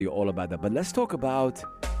all about that. But let's talk about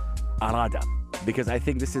Arada, because I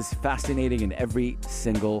think this is fascinating in every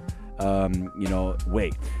single,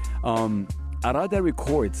 way. Arada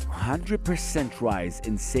records 100% rise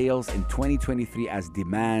in sales in 2023 as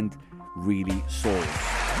demand really soars.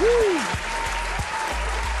 Woo!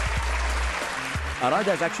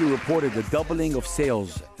 Arada has actually reported the doubling of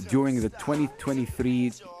sales during the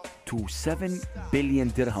 2023 to 7 billion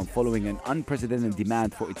dirham following an unprecedented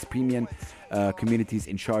demand for its premium communities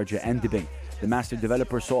in Sharjah and Dubai. The master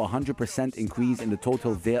developer saw a 100% increase in the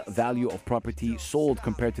total value of property sold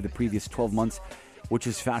compared to the previous 12 months, which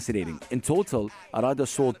is fascinating. In total, Arada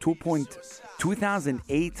sold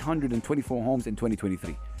 2,824 homes in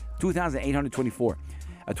 2023. 2,824.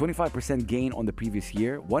 A 25% gain on the previous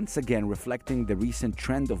year, once again reflecting the recent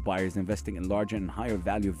trend of buyers investing in larger and higher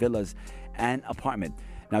value villas and apartments.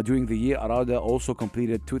 Now, during the year, Arada also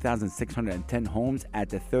completed 2,610 homes at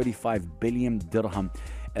the 35 billion dirham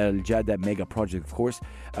Al Jada mega project, of course,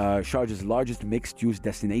 Sharjah's largest mixed-use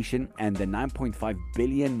destination, and the 9.5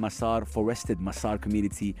 billion forested Masar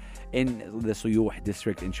community in the Suyuh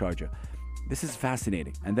district in Sharjah. This is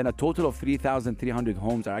fascinating. And then a total of 3,300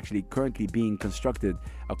 homes are actually currently being constructed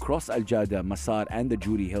across Al Jada, Masar, and the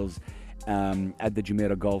Juri Hills at the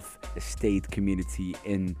Jumeirah Golf Estate community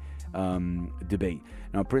in Dubai.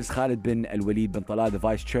 Now, Prince Khalid bin Al-Walid bin Talal, the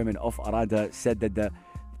vice chairman of Arada, said that the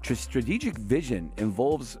strategic vision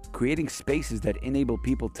involves creating spaces that enable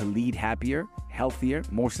people to lead happier, healthier,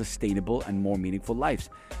 more sustainable, and more meaningful lives.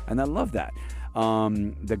 And I love that.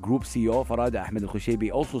 The group CEO of Arada, Ahmed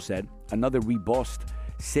Al-Khushaybi, also said another rebossed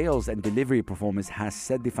sales and delivery performance has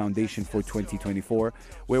set the foundation for 2024,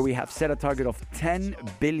 where we have set a target of 10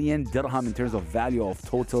 billion dirham in terms of value of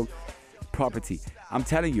total property. I'm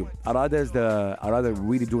telling you, Arada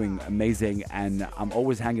really doing amazing, and I'm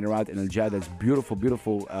always hanging around in Al Jada. It's beautiful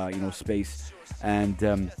space. And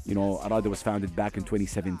Arada was founded back in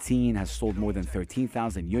 2017, has sold more than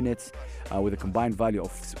 13,000 units with a combined value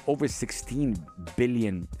of over 16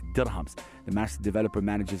 billion dirhams. The master developer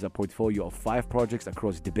manages a portfolio of 5 projects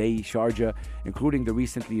across Dubai, Sharjah, including the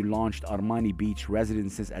recently launched Armani Beach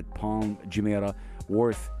residences at Palm Jumeirah,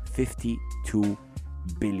 worth 52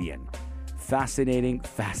 billion. Fascinating.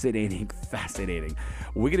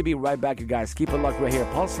 We're going to be right back, you guys. Keep it locked right here.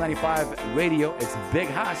 Pulse 95 Radio. It's Big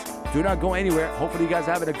Hash. Do not go anywhere. Hopefully you guys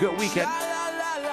are having a good weekend.